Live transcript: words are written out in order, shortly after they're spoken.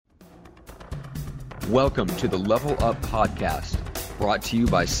Welcome to the Level Up Podcast, brought to you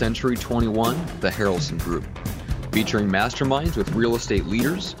by Century 21, the Harrelson Group, featuring masterminds with real estate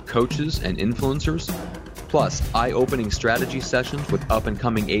leaders, coaches, and influencers, plus eye-opening strategy sessions with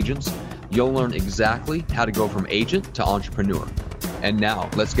up-and-coming agents. You'll learn exactly how to go from agent to entrepreneur. And now,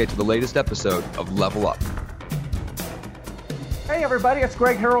 let's get to the latest episode of Level Up. Hey everybody, it's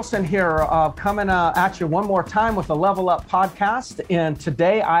Greg Harrelson here, coming at you one more time with the Level Up Podcast. And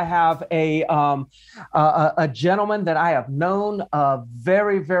today I have a gentleman that I have known a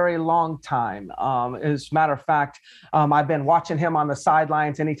very, very long time. As a matter of fact, I've been watching him on the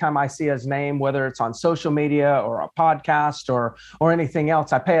sidelines. Anytime I see his name, whether it's on social media or a podcast or anything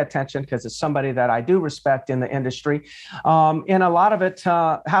else, I pay attention because it's somebody that I do respect in the industry. And a lot of it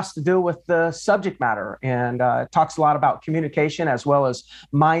has to do with the subject matter, and talks a lot about communication as well as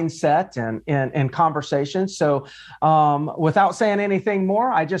mindset and conversation. So without saying anything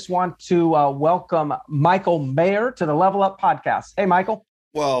more, I just want to welcome Michael Mayer to the Level Up Podcast. Hey, Michael.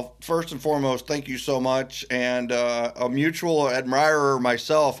 Well, first and foremost, thank you so much. And a mutual admirer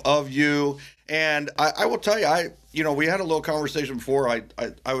myself of you. And I will tell you, we had a little conversation before.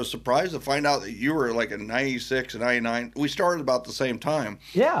 I was surprised to find out that you were like in 96 and 99. We started about the same time.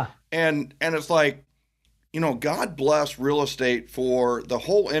 Yeah. And it's like, God bless real estate for the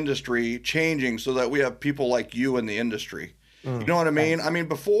whole industry changing so that we have people like you in the industry. You know what I mean? Thanks. I mean,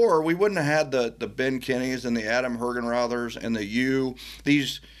 before we wouldn't have had the Ben Kinney's and the Adam Hergenrothers and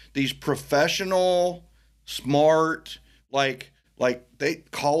these professional, smart, like they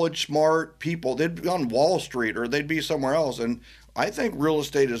college smart people. They'd be on Wall Street or they'd be somewhere else. And I think real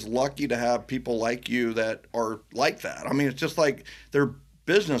estate is lucky to have people like you that are like that. I mean, it's just like they're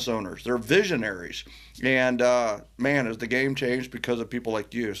business owners, they're visionaries. And man, has the game changed because of people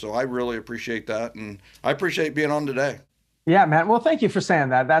like you. So I really appreciate that. And I appreciate being on today. Yeah, man. Well, thank you for saying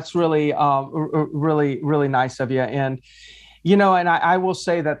that. That's really, really nice of you. And, and I will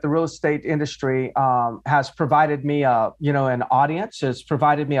say that the real estate industry has provided me an audience, has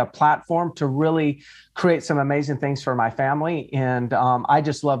provided me a platform to really create some amazing things for my family. And I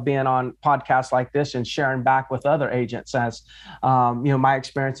just love being on podcasts like this and sharing back with other agents as, my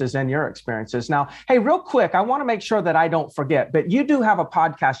experiences and your experiences. Now, hey, real quick, I want to make sure that I don't forget, but you do have a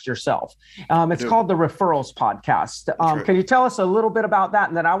podcast yourself. It's called the Referrals Podcast. Can you tell us a little bit about that?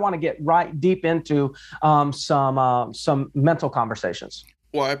 And then I want to get right deep into some mental conversations.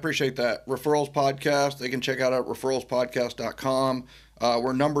 Well, I appreciate that. Referrals Podcast, they can check out at referralspodcast.com.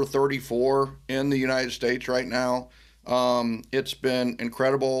 We're number 34 in the United States right now. It's been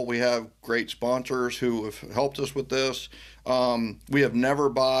incredible. We have great sponsors who have helped us with this. We have never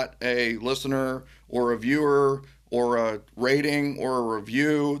bought a listener or a viewer or a rating or a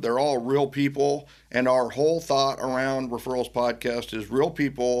review. They're all real people. And our whole thought around Referrals Podcast is real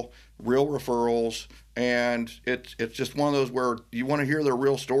people, real referrals. And it's just one of those where you want to hear their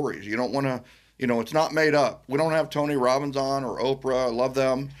real stories. You don't want to, it's not made up. We don't have Tony Robbins on or Oprah. I love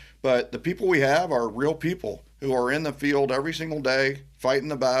them. But the people we have are real people who are in the field every single day, fighting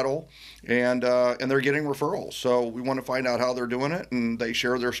the battle, and they're getting referrals. So we want to find out how they're doing it, and they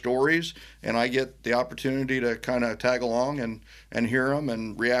share their stories, and I get the opportunity to kind of tag along and hear them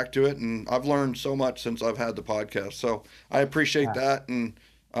and react to it. And I've learned so much since I've had the podcast. So I appreciate that. And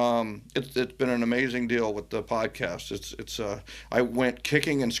it's been an amazing deal with the podcast. I went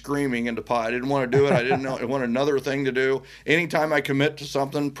kicking and screaming into pod. I didn't want to do it. I didn't know. I want another thing to do. Anytime I commit to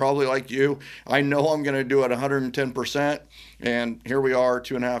something, probably like you, I know I'm going to do it 110%. And here we are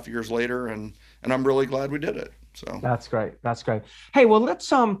 2.5 years later, and I'm really glad we did it. So that's great. That's great. Hey, well, let's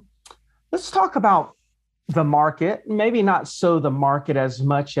talk about the market, maybe not so the market as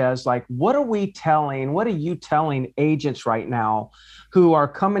much as like, what are you telling agents right now who are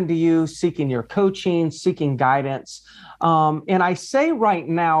coming to you, seeking your coaching, seeking guidance? And I say right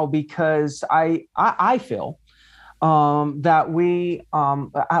now, because I feel that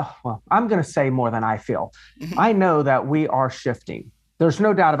I'm going to say more than I feel. I know that we are shifting. There's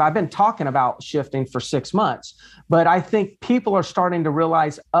no doubt about it. I've been talking about shifting for 6 months, but I think people are starting to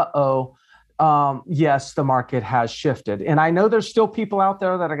realize, yes, the market has shifted. And I know there's still people out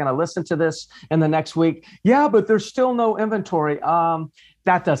there that are going to listen to this in the next week. Yeah, but there's still no inventory.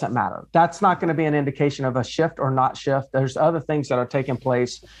 That doesn't matter. That's not going to be an indication of a shift or not shift. There's other things that are taking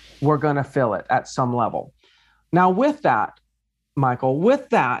place. We're going to feel it at some level. Now, with that, Michael,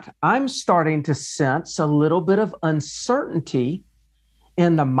 I'm starting to sense a little bit of uncertainty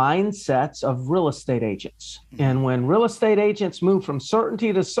in the mindsets of real estate agents. And when real estate agents move from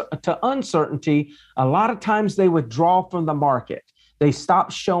certainty to uncertainty, a lot of times they withdraw from the market. They stop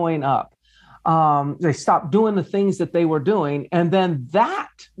showing up. They stop doing the things that they were doing. And then that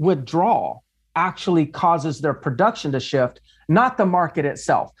withdrawal actually causes their production to shift, not the market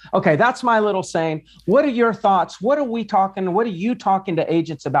itself. Okay, that's my little saying. What are your thoughts? What are you talking to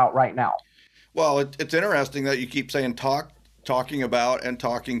agents about right now? Well, it's interesting that you keep saying talking about and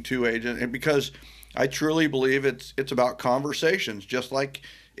talking to agents, and because I truly believe it's about conversations, just like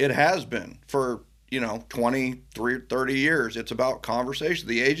it has been for 20, 30 years. It's about conversation.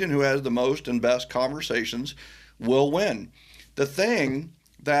 The agent who has the most and best conversations will win. The thing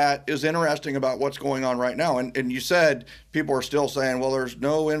that is interesting about what's going on right now, and you said people are still saying, well, there's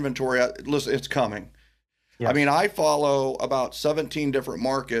no inventory. Listen, it's coming. Yes. I mean, I follow about 17 different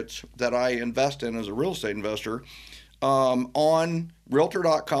markets that I invest in as a real estate investor on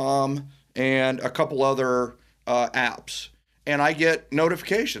Realtor.com and a couple other apps. And I get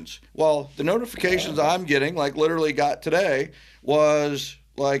notifications. Well, the notifications I'm getting, like literally got today, was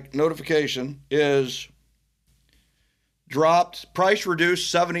like notification is dropped, price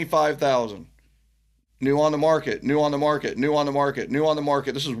reduced 75,000. New on the market, new on the market, new on the market, new on the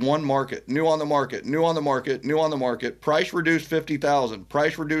market. This is one market. New on the market, new on the market, new on the market. Price reduced 50,000.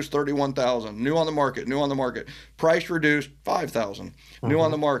 Price reduced 31,000. New on the market, new on the market. Price reduced 5,000. New on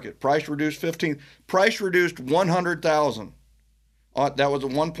the market. Price reduced 15. Price reduced 100,000. That was a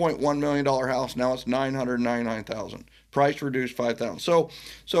 $1.1 million house. Now it's 999,000. Price reduced 5,000. So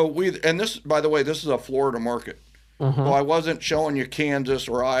and this, by the way, this is a Florida market. So I wasn't showing you Kansas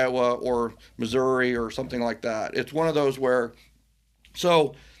or Iowa or Missouri or something like that. It's one of those where,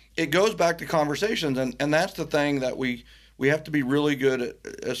 so it goes back to conversations, and that's the thing that we have to be really good at,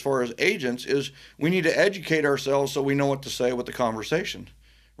 as far as agents, is we need to educate ourselves so we know what to say with the conversation,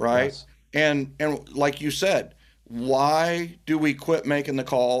 right? Yes. And like you said, why do we quit making the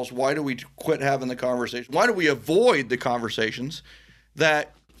calls? Why do we quit having the conversation? Why do we avoid the conversations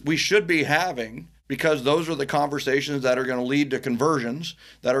that we should be having? Because those are the conversations that are going to lead to conversions,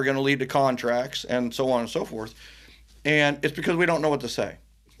 that are going to lead to contracts, and so on and so forth. And it's because we don't know what to say,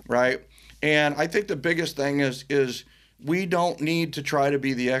 right? And I think the biggest thing is we don't need to try to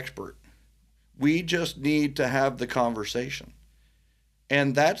be the expert. We just need to have the conversation.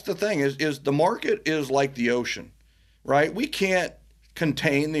 And that's the thing, is the market is like the ocean, right? We can't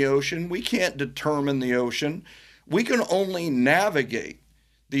contain the ocean. We can't determine the ocean. We can only navigate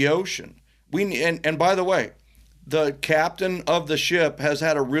the ocean. And by the way, the captain of the ship has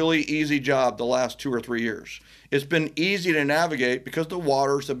had a really easy job the last 2 or 3 years. It's been easy to navigate because the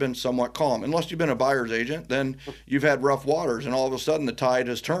waters have been somewhat calm. Unless you've been a buyer's agent, then you've had rough waters, and all of a sudden the tide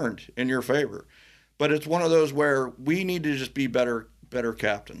has turned in your favor. But it's one of those where we need to just be better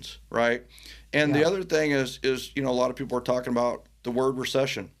captains, right? And the other thing is a lot of people are talking about the word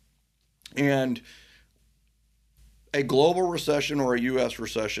recession. And a global recession or a U.S.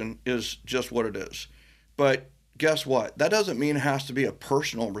 recession is just what it is. But guess what? That doesn't mean it has to be a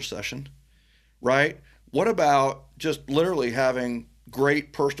personal recession, right? What about just literally having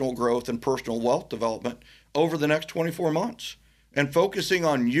great personal growth and personal wealth development over the next 24 months and focusing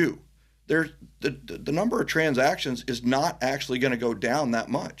on you? There's the number of transactions is not actually going to go down that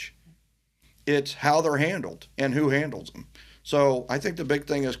much. It's how they're handled and who handles them. So I think the big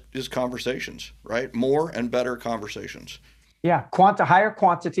thing is conversations, right? More and better conversations. Yeah, higher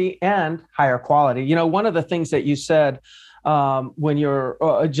quantity and higher quality. One of the things that you said when you're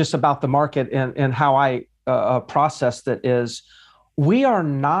just about the market and how I processed it is, we are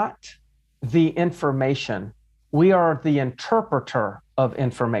not the information. We are the interpreter of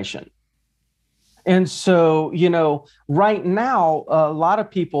information. And so, right now, a lot of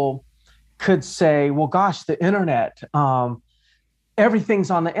people could say, well, gosh, the internet,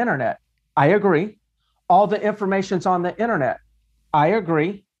 everything's on the internet. I agree. All the information's on the internet. I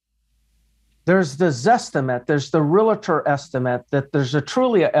agree. There's the Zestimate, there's the Realtor estimate, there's a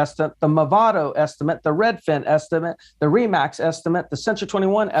Trulia estimate, the Movado estimate, the Redfin estimate, the Remax estimate, the Century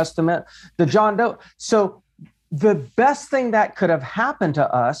 21 estimate, the John Doe. So the best thing that could have happened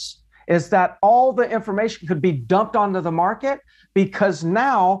to us is that all the information could be dumped onto the market, because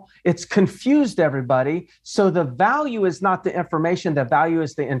now it's confused everybody. So the value is not the information, the value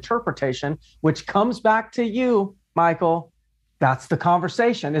is the interpretation, which comes back to you, Michael. That's the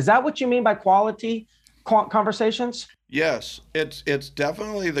conversation. Is that what you mean by quality conversations? Yes, it's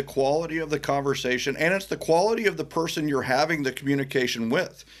definitely the quality of the conversation, and it's the quality of the person you're having the communication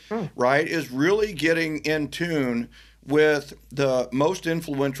with, right? Is really getting in tune with the most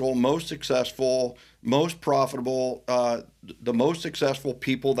influential, most successful, most profitable, the most successful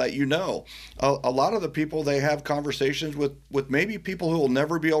people that you know. A lot of the people, they have conversations with maybe people who will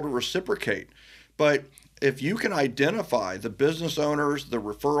never be able to reciprocate. But if you can identify the business owners, the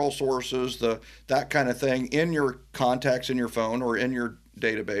referral sources, that kind of thing in your contacts in your phone or in your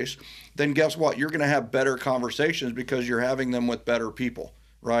database, then guess what? You're going to have better conversations because you're having them with better people,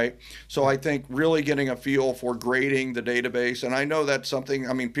 right? So I think really getting a feel for grading the database, and I know that's something,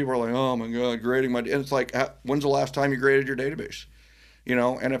 I mean, people are like, oh my God, grading my, and it's like, when's the last time you graded your database? You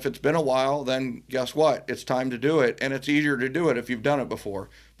know, and if it's been a while, then guess what? It's time to do it. And it's easier to do it if you've done it before.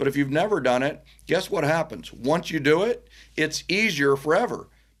 But if you've never done it, guess what happens? Once you do it, it's easier forever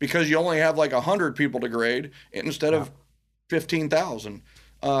because you only have like 100 people to grade instead of 15,000.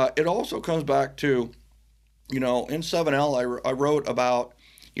 It also comes back to, you know, in 7L, I wrote about,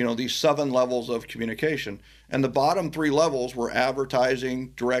 you know, these 7 levels of communication. And the bottom 3 levels were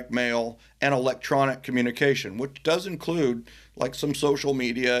advertising, direct mail, and electronic communication, which does include like some social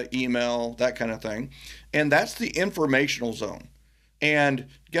media, email, that kind of thing. And that's the informational zone. And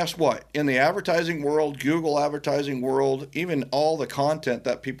guess what? In the advertising world, Google advertising world, even all the content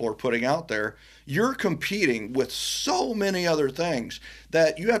that people are putting out there, you're competing with so many other things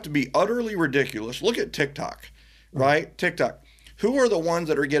that you have to be utterly ridiculous. Look at TikTok, right? TikTok. Who are the ones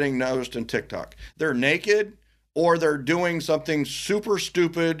that are getting noticed in TikTok? They're naked or they're doing something super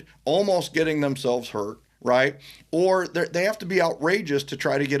stupid, almost getting themselves hurt, right? Or they have to be outrageous to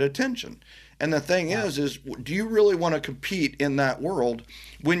try to get attention. And the thing is do you really want to compete in that world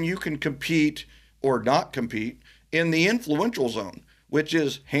when you can compete or not compete in the influential zone, which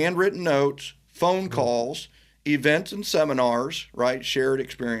is handwritten notes, phone calls, events and seminars, right? Shared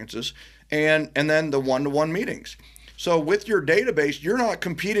experiences, and then the one-to-one meetings. So with your database, you're not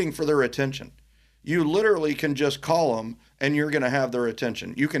competing for their attention. You literally can just call them and you're going to have their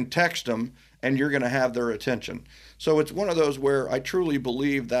attention. You can text them and you're going to have their attention. So it's one of those where I truly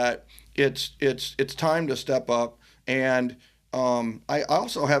believe that it's time to step up. And I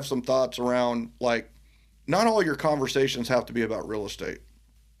also have some thoughts around, like, not all your conversations have to be about real estate,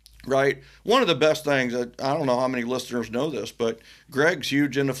 right? One of the best things, I don't know how many listeners know this, but Greg's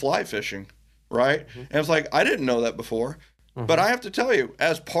huge into fly fishing, right? Mm-hmm. And it's like, I didn't know that before. Mm-hmm. But I have to tell you,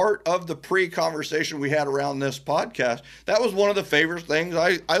 as part of the pre-conversation we had around this podcast, that was one of the favorite things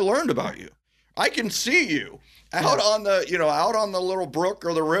I learned about you. I can see you out on the, you know, out on the little brook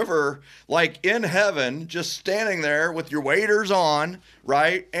or the river, like in heaven, just standing there with your waders on,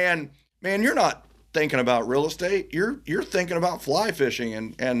 right? And man, you're not thinking about real estate. You're thinking about fly fishing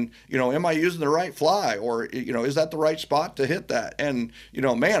and, you know, am I using the right fly, or, you know, is that the right spot to hit that? And, you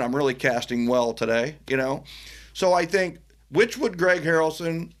know, man, I'm really casting well today, you know? So I think, which would Greg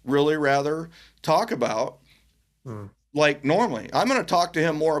Harrelson really rather talk about? Like normally, I'm going to talk to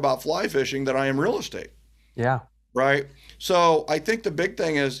him more about fly fishing than I am real estate. Yeah. Right. So I think the big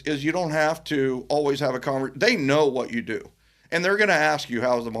thing is you don't have to always have a conversation. They know what you do, and they're going to ask you,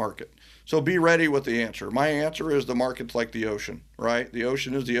 how's the market? So be ready with the answer. My answer is the market's like the ocean, right? The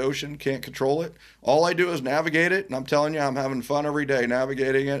ocean is the ocean, can't control it. All I do is navigate it, and I'm telling you, I'm having fun every day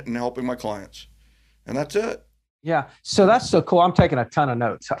navigating it and helping my clients. And that's it. Yeah. So that's so cool. I'm taking a ton of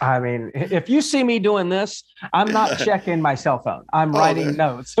notes. I mean, if you see me doing this, I'm not checking my cell phone. I'm writing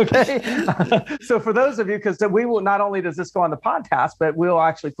notes. Okay. So for those of you, because we will, not only does this go on the podcast, but we'll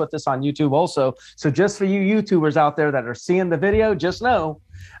actually put this on YouTube also. So just for you YouTubers out there that are seeing the video, just know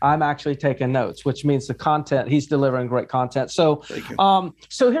I'm actually taking notes, which means the content, he's delivering great content. So,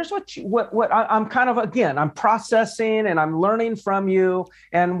 so here's what I'm kind of, again, I'm processing and I'm learning from you.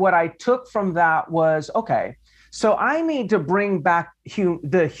 And what I took from that was, okay, so I need to bring back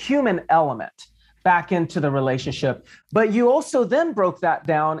the human element back into the relationship. But you also then broke that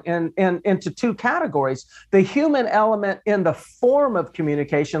down into 2 categories. The human element in the form of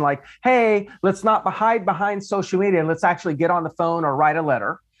communication, like, hey, let's not hide behind social media and let's actually get on the phone or write a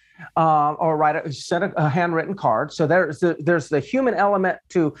letter or send a handwritten card. So there's the human element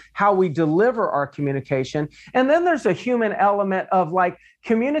to how we deliver our communication. And then there's a human element of, like,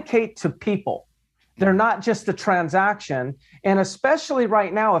 communicate to people. They're not just a transaction. And especially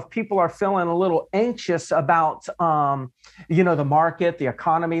right now, if people are feeling a little anxious about, the market, the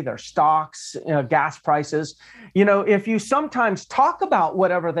economy, their stocks, gas prices, if you sometimes talk about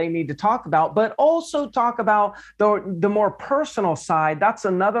whatever they need to talk about, but also talk about the more personal side, that's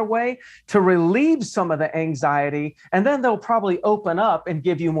another way to relieve some of the anxiety. And then they'll probably open up and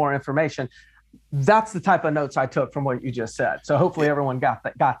give you more information. That's the type of notes I took from what you just said. So hopefully everyone got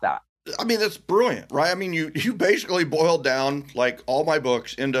that. I mean, that's brilliant, right? I mean, you basically boiled down, like, all my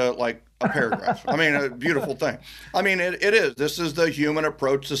books into, like, a paragraph. I mean, a beautiful thing. I mean, it is. This is the human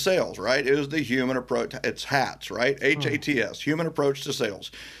approach to sales, right? It is the human approach. It's HATS, right? HATS, human approach to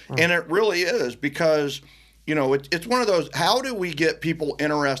sales. And it really is, because, it's one of those, how do we get people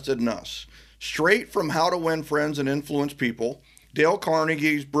interested in us? Straight from How to Win Friends and Influence People, Dale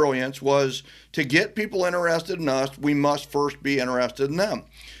Carnegie's brilliance was to get people interested in us, we must first be interested in them.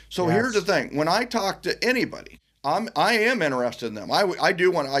 So here's the thing. When I talk to anybody, I am interested in them. I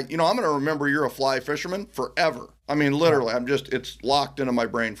do want I'm going to remember you're a fly fisherman forever. I mean, literally, it's locked into my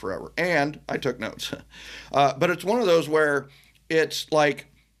brain forever. And I took notes. But it's one of those where it's like,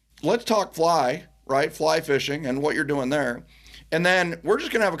 let's talk fly, right? Fly fishing and what you're doing there. And then we're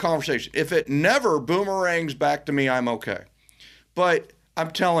just going to have a conversation. If it never boomerangs back to me, I'm okay. But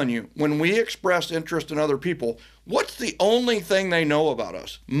I'm telling you, when we express interest in other people, what's the only thing they know about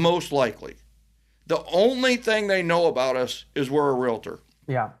us? Most likely. The only thing they know about us is we're a realtor.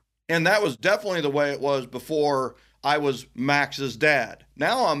 Yeah. And that was definitely the way it was before I was Max's dad.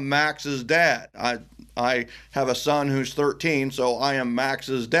 Now I'm Max's dad. I have a son who's 13, so I am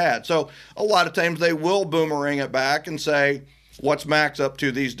Max's dad. So a lot of times they will boomerang it back and say, what's Max up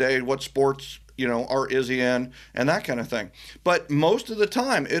to these days? What sports, is he in? And that kind of thing. But most of the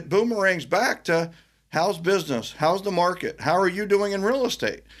time it boomerangs back to how's business? How's the market? How are you doing in real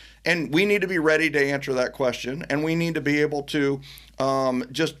estate? And we need to be ready to answer that question. And we need to be able to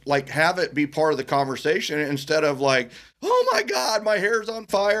just like have it be part of the conversation instead of like, oh my God, my hair's on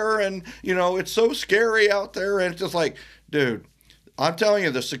fire. And, it's so scary out there. And it's just like, dude, I'm telling you,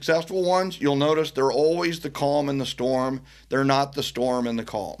 the successful ones, you'll notice they're always the calm in the storm. They're not the storm in the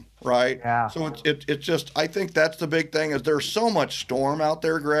calm, right? Yeah. So it's just, I think that's the big thing is there's so much storm out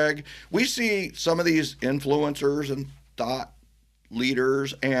there, Greg. We see some of these influencers and thought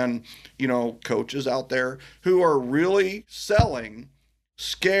leaders and, coaches out there who are really selling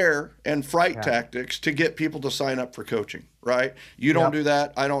scare and fright tactics to get people to sign up for coaching, right? You don't do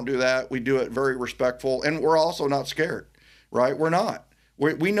that. I don't do that. We do it very respectful. And we're also not scared. Right? We're not.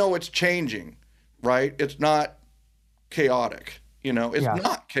 We know it's changing, right? It's not chaotic. It's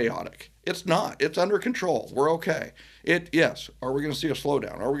not chaotic. It's not. It's under control. We're okay. Yes. Are we going to see a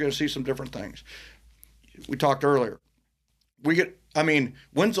slowdown? Are we going to see some different things? We talked earlier.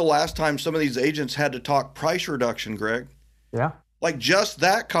 When's the last time some of these agents had to talk price reduction, Greg? Yeah. Like just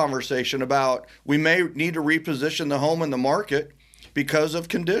that conversation about we may need to reposition the home in the market because of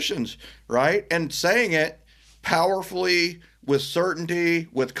conditions, right? And saying it powerfully, with certainty,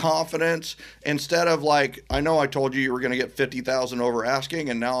 with confidence, instead of like, I know I told you were going to get 50,000 over asking,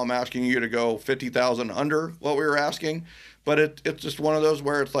 and now I'm asking you to go 50,000 under what we were asking. But it's just one of those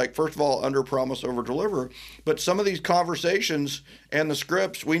where it's like, first of all, under promise, over deliver. But some of these conversations and the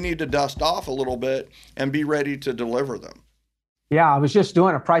scripts, we need to dust off a little bit and be ready to deliver them. Yeah, I was just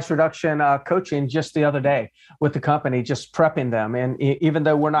doing a price reduction coaching just the other day with the company, just prepping them. And even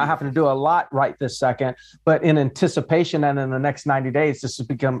though we're not having to do a lot right this second, but in anticipation and in the next 90 days, this has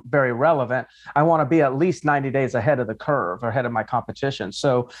become very relevant. I want to be at least 90 days ahead of the curve, or ahead of my competition.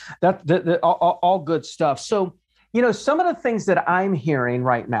 So that all good stuff. So, some of the things that I'm hearing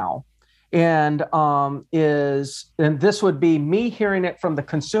right now, and this would be me hearing it from the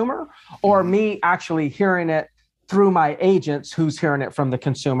consumer, or me actually hearing it through my agents who's hearing it from the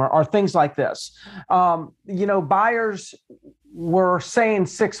consumer, are things like this. Buyers were saying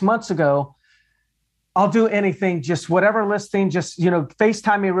 6 months ago, I'll do anything, just whatever listing, just,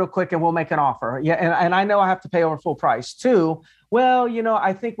 FaceTime me real quick and we'll make an offer. Yeah. And I know I have to pay over full price too. Well,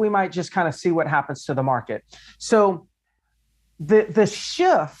 I think we might just kind of see what happens to the market. So the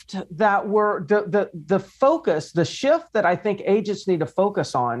shift that the focus, the shift that I think agents need to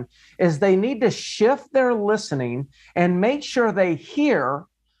focus on is they need to shift their listening and make sure they hear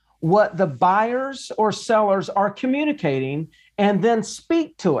what the buyers or sellers are communicating and then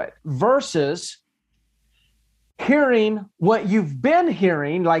speak to it, versus hearing what you've been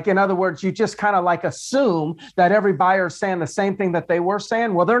hearing. Like, in other words, you just kind of like assume that every buyer is saying the same thing that they were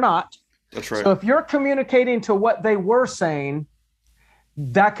saying. Well, they're not. That's right. So if you're communicating to what they were saying,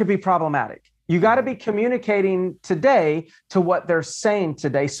 that could be problematic. You got to be communicating today to what they're saying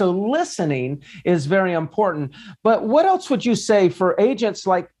today. So listening is very important. But what else would you say for agents,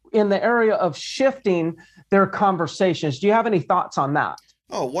 like in the area of shifting their conversations? Do you have any thoughts on that?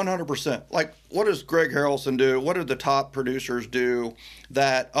 Oh, 100%. Like, what does Greg Harrelson do? What do the top producers do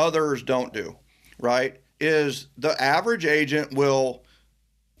that others don't do, right? Is the average agent will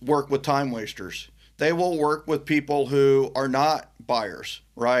work with time wasters. They will work with people who are not buyers,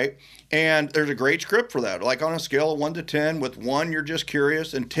 right? And there's a great script for that. Like on a scale of 1 to 10, with 1, you're just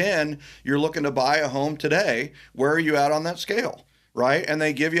curious, and 10, you're looking to buy a home today. Where are you at on that scale, right? And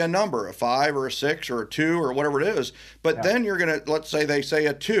they give you a number, a 5 or a 6 or a 2 or whatever it is. But then you're going to, let's say they say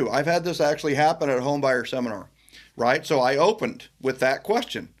a 2. I've had this actually happen at a home buyer seminar, right? So I opened with that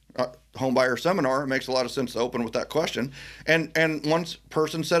question. home buyer seminar, it makes a lot of sense to open with that question. And one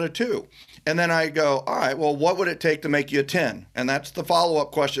person said a 2. And then I go, all right, well, what would it take to make you a 10? And that's the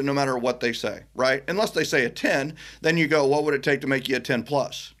follow-up question no matter what they say, right? Unless they say a 10, then you go, what would it take to make you a 10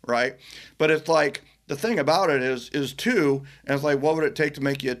 plus, right? But it's like, the thing about it is 2, and it's like, what would it take to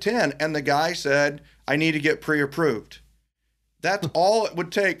make you a 10? And the guy said, I need to get pre-approved. That's all it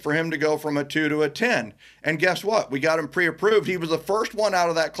would take for him to go from a 2 to a 10. And guess what? We got him pre-approved. He was the first one out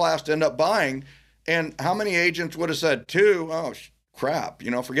of that class to end up buying. And how many agents would have said 2? Oh, crap,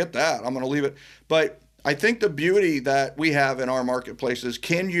 forget that. I'm going to leave it. But I think the beauty that we have in our marketplace is,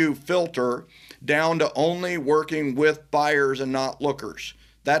 can you filter down to only working with buyers and not lookers?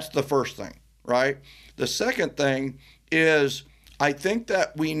 That's the first thing, right? The second thing is, I think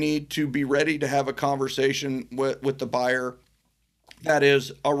that we need to be ready to have a conversation with the buyer that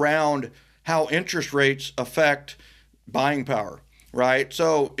is around how interest rates affect buying power, right?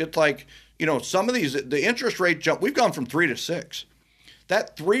 So it's like, some of these, the interest rate jump, we've gone from 3 to 6.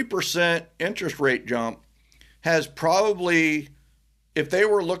 That 3% interest rate jump has probably, if they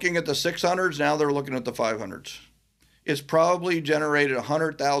were looking at the 600s, now they're looking at the 500s. It's probably generated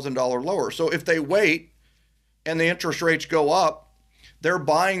 $100,000 lower. So if they wait and the interest rates go up, their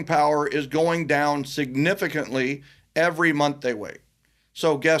buying power is going down significantly every month they wait.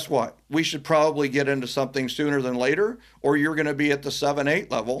 So guess what? We should probably get into something sooner than later, or you're going to be at the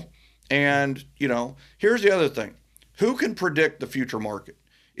 7-8 level. And, here's the other thing. Who can predict the future market?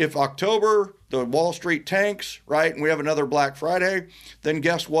 If October, the Wall Street tanks, right, and we have another Black Friday, then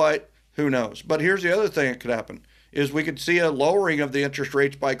guess what? Who knows? But here's the other thing that could happen, is we could see a lowering of the interest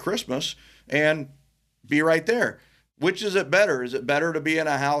rates by Christmas and be right there. Which is it better? Is it better to be in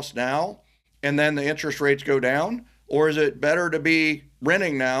a house now and then the interest rates go down? Or is it better to be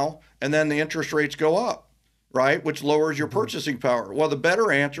renting now and then the interest rates go up, right? Which lowers your purchasing power. Well, the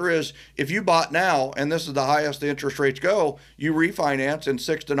better answer is, if you bought now and this is the highest the interest rates go, you refinance in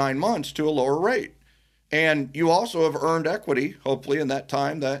 6 to 9 months to a lower rate. And you also have earned equity, hopefully, in that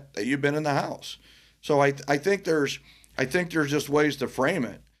time that you've been in the house. So I think there's just ways to frame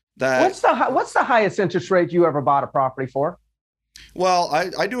it. What's the highest interest rate you ever bought a property for? Well,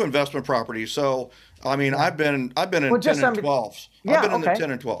 I do investment properties, so I mean, I've been in 10 and 12s. Yeah, I've been in the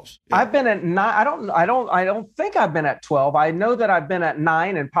 10 and 12s. Yeah. I've been at 9. I don't think I've been at 12. I know that I've been at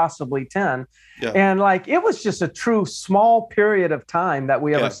 9 and possibly 10. Yeah. And it was just a true small period of time that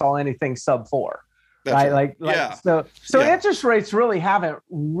we ever saw anything sub 4. That's right. So interest rates really haven't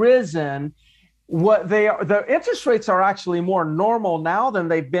risen. What they are, the interest rates are actually more normal now than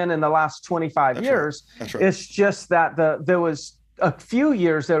they've been in the last 25 years. Right. That's right. It's just that there was a few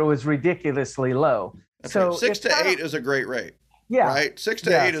years that it was ridiculously low. That's so right. 6 to 8 is a great rate. Yeah. Right. 6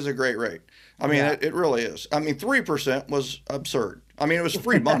 to 8 is a great rate. I mean, it really is. I mean, 3% was absurd. I mean, it was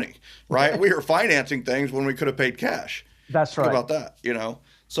free money, right? We were financing things when we could have paid cash. That's right. Think about that,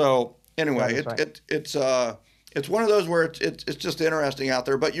 So anyway, it's one of those where it's just interesting out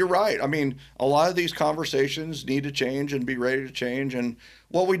there. But you're right. I mean, a lot of these conversations need to change and be ready to change. And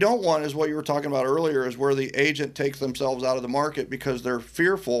what we don't want is what you were talking about earlier, is where the agent takes themselves out of the market because they're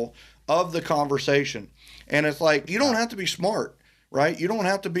fearful of the conversation. And it's like, you don't have to be smart, right? You don't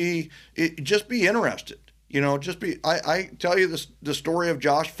have to just be interested. I tell you the story of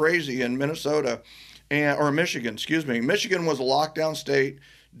Josh Frazee in Minnesota or Michigan, excuse me. Michigan was a lockdown state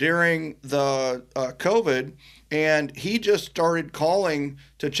during the COVID, and he just started calling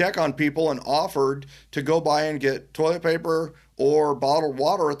to check on people and offered to go buy and get toilet paper or bottled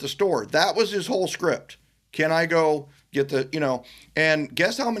water at the store. That was his whole script. Can I go get and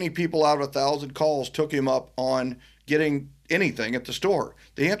guess how many people out of 1,000 calls took him up on getting anything at the store?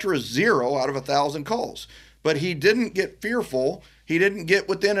 The answer is 0 out of 1,000 calls. But he didn't get fearful. He didn't get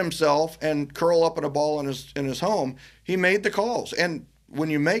within himself and curl up in a ball in his home. He made the calls. And when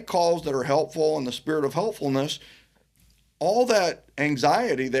you make calls that are helpful in the spirit of helpfulness, all that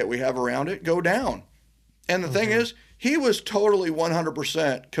anxiety that we have around it go down. And the thing is, he was totally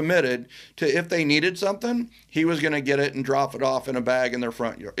 100% committed to, if they needed something, he was going to get it and drop it off in a bag in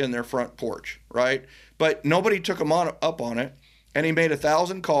their front porch, right? But nobody took him up on it, and he made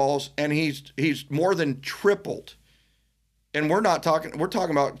 1,000 calls, and he's more than tripled. And we're talking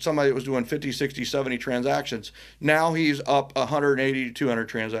about somebody that was doing 50, 60, 70 transactions. Now he's up 180 to 200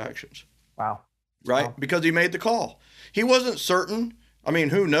 transactions. Wow. Right? Wow. Because he made the call. He wasn't certain. I mean,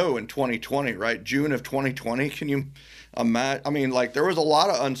 who knew in 2020, right? June of 2020, can you imagine? I mean, there was a lot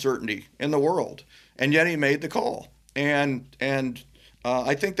of uncertainty in the world, and yet he made the call. And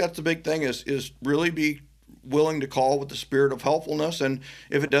I think that's the big thing is really be willing to call with the spirit of helpfulness. And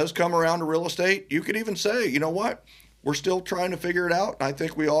if it does come around to real estate, you could even say, you know what? We're still trying to figure it out. I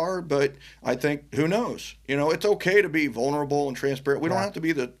think we are, but I think, who knows? It's okay to be vulnerable and transparent. We don't have to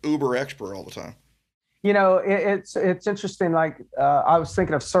be the uber expert all the time. It's interesting. Like I was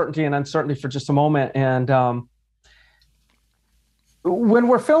thinking of certainty and uncertainty for just a moment. And when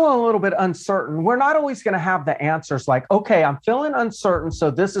we're feeling a little bit uncertain, we're not always going to have the answers like, okay, I'm feeling uncertain,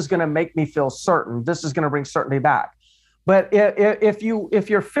 so this is going to make me feel certain. This is going to bring certainty back. But if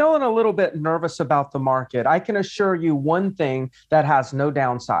you're feeling a little bit nervous about the market, I can assure you one thing that has no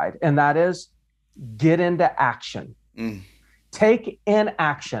downside, and that is get into action. Take in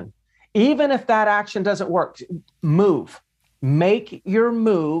action. Even if that action doesn't work, move. Make your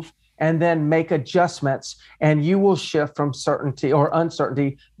move and then make adjustments, and you will shift from certainty or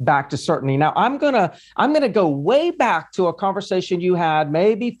uncertainty back to certainty. Now, I'm gonna go way back to a conversation you had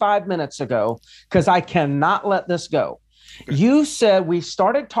maybe 5 minutes ago, because I cannot let this go. You said we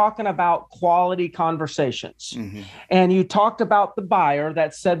started talking about quality conversations, and you talked about the buyer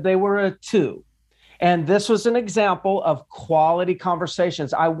that said they were a 2. And this was an example of quality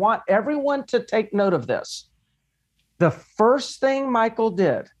conversations. I want everyone to take note of this. The first thing Michael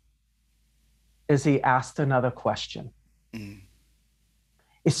did is he asked another question.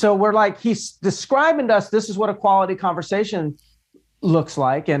 So we're like, he's describing to us, this is what a quality conversation looks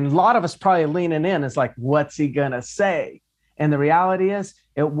like. And a lot of us probably leaning in is like, what's he gonna say? And the reality is,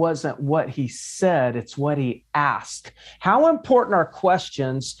 it wasn't what he said, it's what he asked. How important are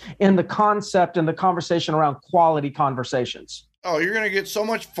questions in the concept and the conversation around quality conversations? Oh, you're going to get so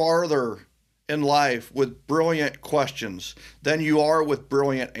much farther in life with brilliant questions than you are with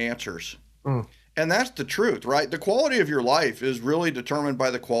brilliant answers. And that's the truth, right? The quality of your life is really determined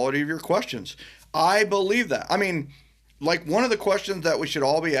by the quality of your questions. I believe that. I mean, like, one of the questions that we should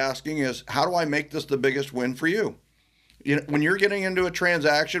all be asking is, how do I make this the biggest win for you? When you're getting into a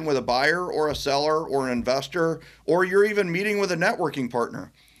transaction with a buyer or a seller or an investor, or you're even meeting with a networking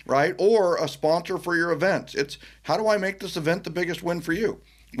partner, right? Or a sponsor for your event, it's, how do I make this event the biggest win for you?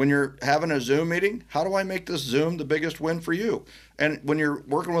 When you're having a Zoom meeting, how do I make this Zoom the biggest win for you? And when you're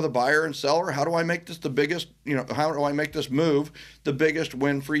working with a buyer and seller, how do I make this the biggest, how do I make this move the biggest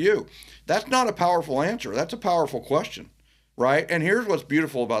win for you? That's not a powerful answer. That's a powerful question, right? And here's what's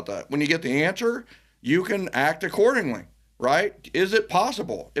beautiful about that. When you get the answer, you can act accordingly, right? Is it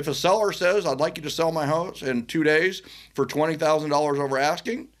possible? If a seller says, I'd like you to sell my house in 2 days for $20,000 over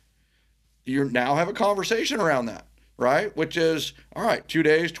asking, you now have a conversation around that, right? Which is, all right, 2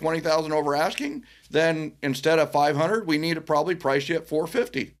 days, 20,000 over asking, then instead of 500, we need to probably price you at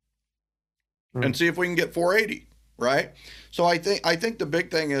 450 and see if we can get 480, right? So I think the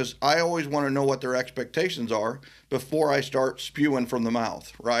big thing is, I always want to know what their expectations are before I start spewing from the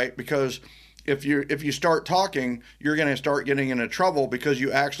mouth, right? Because if you start talking, you're going to start getting into trouble because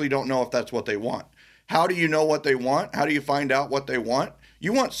you actually don't know if that's what they want. How do you know what they want? How do you find out what they want?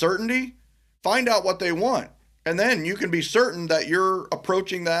 You want certainty? Find out what they want. And then you can be certain that you're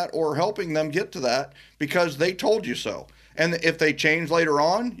approaching that or helping them get to that because they told you so. And if they change later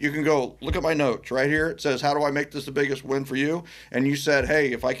on, you can go, look at my notes right here. It says, how do I make this the biggest win for you? And you said,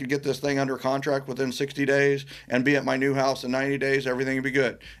 hey, if I could get this thing under contract within 60 days and be at my new house in 90 days, everything would be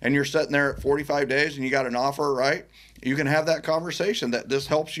good. And you're sitting there at 45 days and you got an offer, right? You can have that conversation that this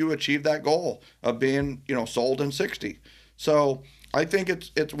helps you achieve that goal of being, sold in 60. So I think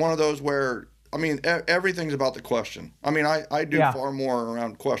it's one of those where, I mean, everything's about the question. I mean, I do far more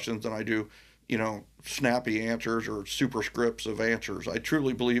around questions than I do, snappy answers or superscripts of answers. I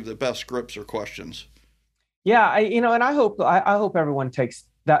truly believe the best scripts are questions. Yeah, and I hope everyone takes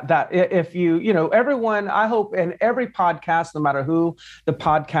that if everyone, I hope in every podcast, no matter who the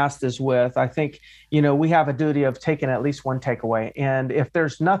podcast is with, I think, we have a duty of taking at least one takeaway. And if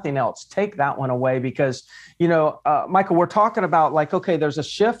there's nothing else, take that one away because, Michael, we're talking about like, okay, there's a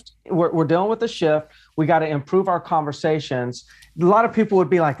shift. We're dealing with a shift. We got to improve our conversations. A lot of people would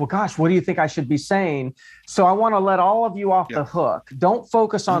be like, well, gosh, what do you think I should be saying? So I want to let all of you off the hook. Don't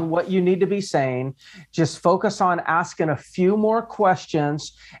focus on what you need to be saying. Just focus on asking a few more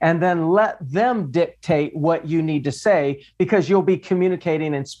questions and then let them dictate what you need to say because you'll be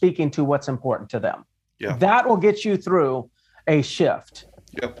communicating and speaking to what's important to them. Yeah. That will get you through a shift.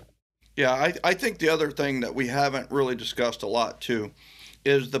 Yep. Yeah, I think the other thing that we haven't really discussed a lot too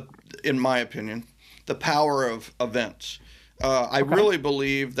is in my opinion, the power of events. I really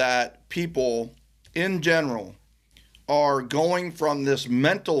believe that people in general are going from this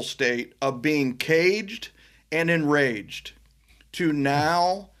mental state of being caged and enraged to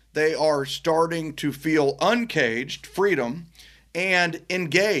now they are starting to feel uncaged, freedom, and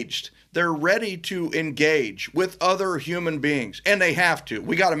engaged. They're ready to engage with other human beings, and they have to.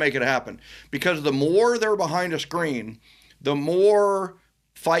 We got to make it happen, because the more they're behind a screen, the more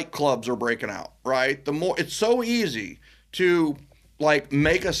fight clubs are breaking out, right? The more, it's so easy to like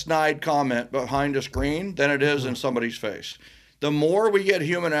make a snide comment behind a screen than it is in somebody's face. The more we get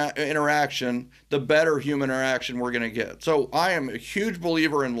human interaction, the better human interaction we're going to get. So I am a huge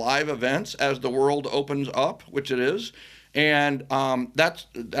believer in live events as the world opens up, which it is. And that's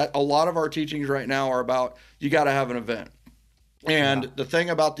a lot of our teachings right now are about, you got to have an event. And the thing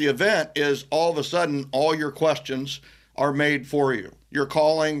about the event is, all of a sudden, all your questions are made for you. You're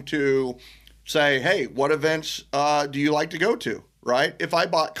calling to say, hey, what events do you like to go to? Right? If I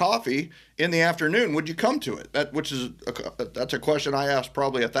bought coffee in the afternoon, would you come to it? That's a question I asked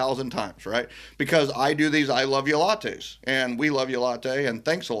probably 1,000 times, right? Because I do these I Love You lattes, and We Love You latte, and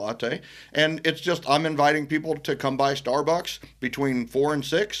Thanks a latte. And it's just, I'm inviting people to come by Starbucks between 4 and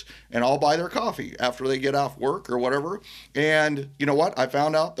 6, and I'll buy their coffee after they get off work or whatever. And you know what? I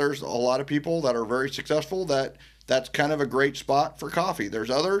found out there's a lot of people that are very successful that's kind of a great spot for coffee. There's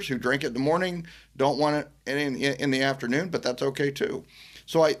others who drink it in the morning, don't want it in the afternoon, but that's okay too.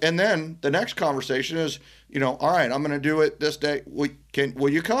 And then the next conversation is, all right, I'm going to do it this day. Will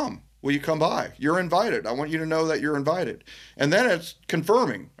you come? Will you come by? You're invited. I want you to know that you're invited. And then it's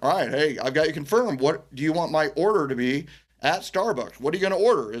confirming. All right, hey, I've got you confirmed. What do you want my order to be at Starbucks? What are you going to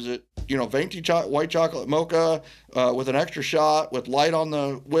order? Is it, venti white chocolate mocha with an extra shot with light on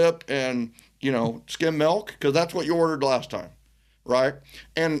the whip and skim milk? Because that's what you ordered last time, right?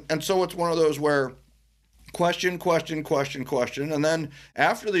 And so it's one of those where question. And then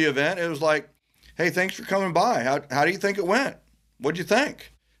after the event, it was like, hey, thanks for coming by. How do you think it went? What'd you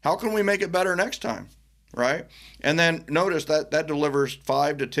think? How can we make it better next time, right? And then notice that delivers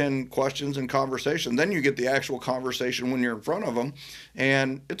 5 to 10 questions and conversation. Then you get the actual conversation when you're in front of them,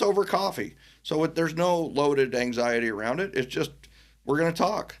 and it's over coffee. So there's no loaded anxiety around it. It's just, we're going to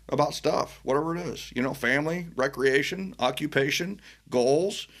talk about stuff, whatever it is, family, recreation, occupation,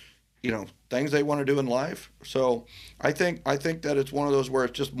 goals, things they want to do in life. So I think that it's one of those where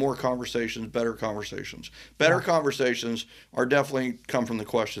it's just more conversations, better conversations. Better conversations are definitely come from the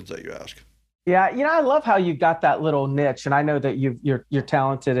questions that you ask. Yeah, I love how you got that little niche, and I know that you're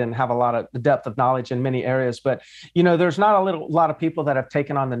talented and have a lot of depth of knowledge in many areas. But there's not a lot of people that have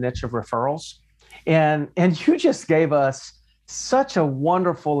taken on the niche of referrals, and you just gave us such a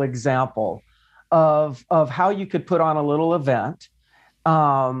wonderful example of how you could put on a little event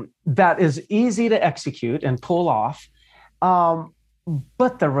that is easy to execute and pull off.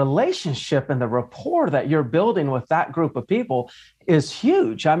 But the relationship and the rapport that you're building with that group of people is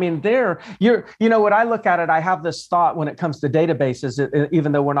huge. I mean, when I look at it, I have this thought when it comes to databases,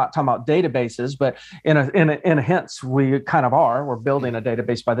 even though we're not talking about databases, but in a hence we kind of are, we're building a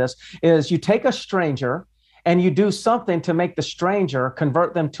database by this, is you take a stranger and you do something to make the stranger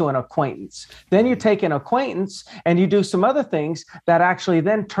convert them to an acquaintance. Then you take an acquaintance and you do some other things that actually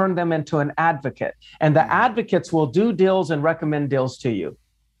then turn them into an advocate. And the advocates will do deals and recommend deals to you.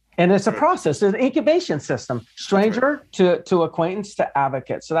 And it's a process, it's an incubation system, stranger to acquaintance to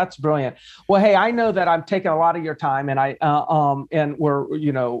advocate. So that's brilliant. Well, hey, I know that I'm taking a lot of your time, and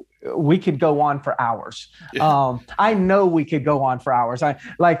we could go on for hours. Yeah. I know we could go on for hours.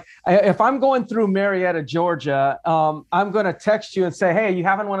 If I'm going through Marietta, Georgia, I'm going to text you and say, hey, you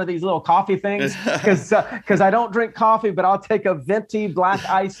having one of these little coffee things? Because I don't drink coffee, but I'll take a venti black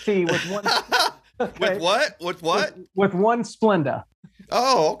iced tea with one. Okay. With what? With what? With one Splenda.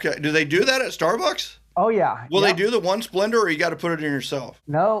 Oh, okay. Do they do that at Starbucks? Oh, yeah. Will they do the one Splenda, or you got to put it in yourself?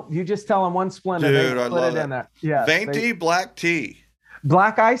 No, you just tell them one Splenda. Dude, I love it. In there. Yeah. Venti black tea.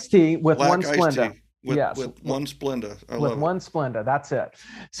 Black iced tea with one Splenda. With one Splenda. With one Splenda. That's it.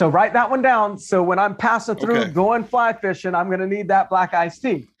 So write that one down. So when I'm passing through going fly fishing, I'm going to need that black iced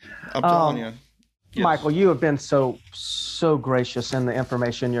tea. I'm telling you. Yes. Michael, you have been so gracious in the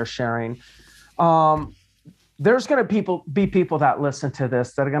information you're sharing. There's going to be people that listen to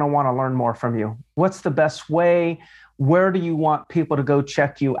this that are going to want to learn more from you. What's the best way? Where do you want people to go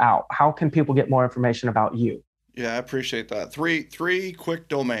check you out? How can people get more information about you? Yeah, I appreciate that. Three quick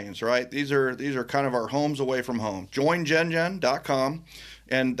domains, right? These are kind of our homes away from home. JoinGenGen.com,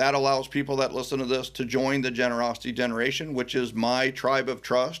 and that allows people that listen to this to join the Generosity Generation, which is my tribe of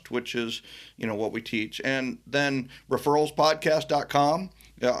trust, which is what we teach. And then referralspodcast.com.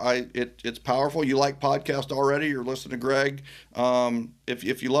 Yeah, it's powerful. You like podcast already. You're listening to Greg.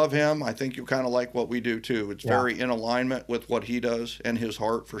 If you love him, I think you'll kind of like what we do too. It's very in alignment with what he does and his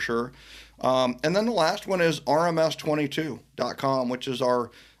heart for sure. And then the last one is rms22.com, which is our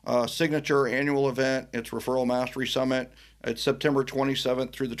signature annual event. It's Referral Mastery Summit. It's September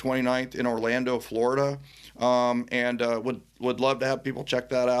 27th through the 29th in Orlando, Florida. And would love to have people check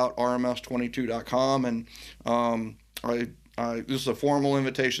that out, rms22.com. And this is a formal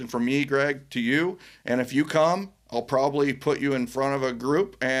invitation from me, Greg, to you. And if you come, I'll probably put you in front of a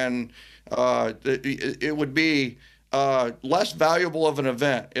group, and it would be less valuable of an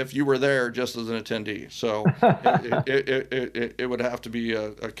event if you were there just as an attendee. So it would have to be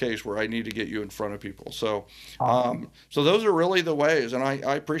a case where I need to get you in front of people. So so those are really the ways, and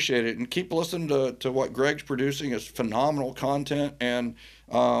I appreciate it. And keep listening to what Greg's producing. Is phenomenal content, and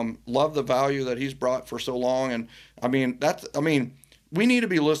love the value that he's brought for so long. And we need to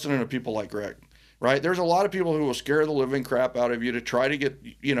be listening to people like Greg. Right? There's a lot of people who will scare the living crap out of you to try to get,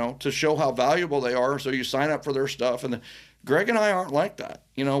 to show how valuable they are. So you sign up for their stuff. And Greg and I aren't like that.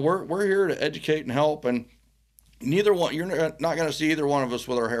 We're here to educate and help. And you're not going to see either one of us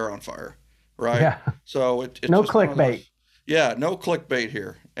with our hair on fire. Right? Yeah. So it's no clickbait. Yeah, no clickbait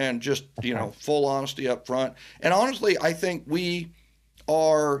here. And just, full honesty up front. And honestly, I think we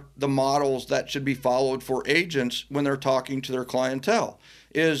are the models that should be followed for agents when they're talking to their clientele.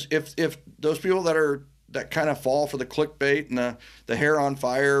 Is if those people that kind of fall for the clickbait and the hair on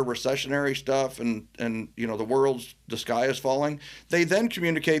fire recessionary stuff and the sky is falling, they then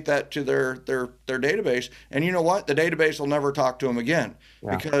communicate that to their database, and you know what, the database will never talk to them again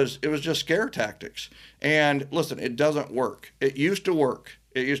because it was just scare tactics. And listen, it doesn't work. It used to work.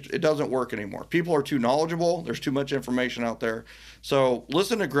 It doesn't work anymore. People are too knowledgeable. There's too much information out there. So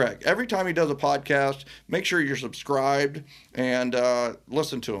listen to Greg. Every time he does a podcast, make sure you're subscribed and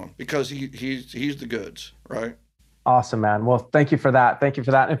listen to him because he's the goods, right? Awesome, man. Well, thank you for that. Thank you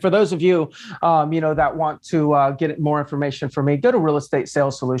for that. And for those of you, that want to get more information from me, go to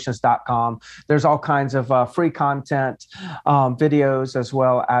realestatesalessolutions.com. There's all kinds of free content, videos, as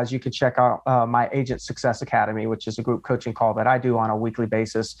well as you can check out my Agent Success Academy, which is a group coaching call that I do on a weekly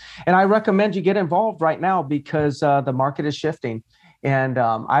basis. And I recommend you get involved right now because the market is shifting. And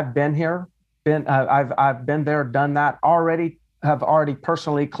I've been here, I've been there, done that already. Have already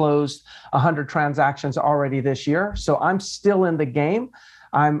personally closed 100 transactions already this year. So I'm still in the game.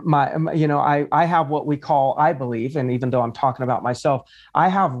 I have what we call, I believe, and even though I'm talking about myself, I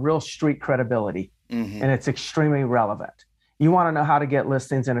have real street credibility, and it's extremely relevant. You want to know how to get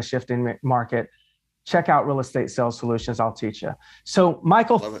listings in a shifting market, check out Real Estate Sales Solutions. I'll teach you. So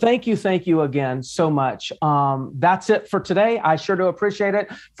Michael, thank you again so much. That's it for today. I sure do appreciate it.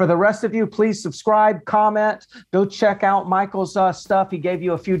 For the rest of you, please subscribe, comment, go check out Michael's stuff. He gave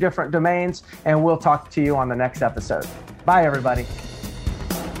you a few different domains, and we'll talk to you on the next episode. Bye, everybody.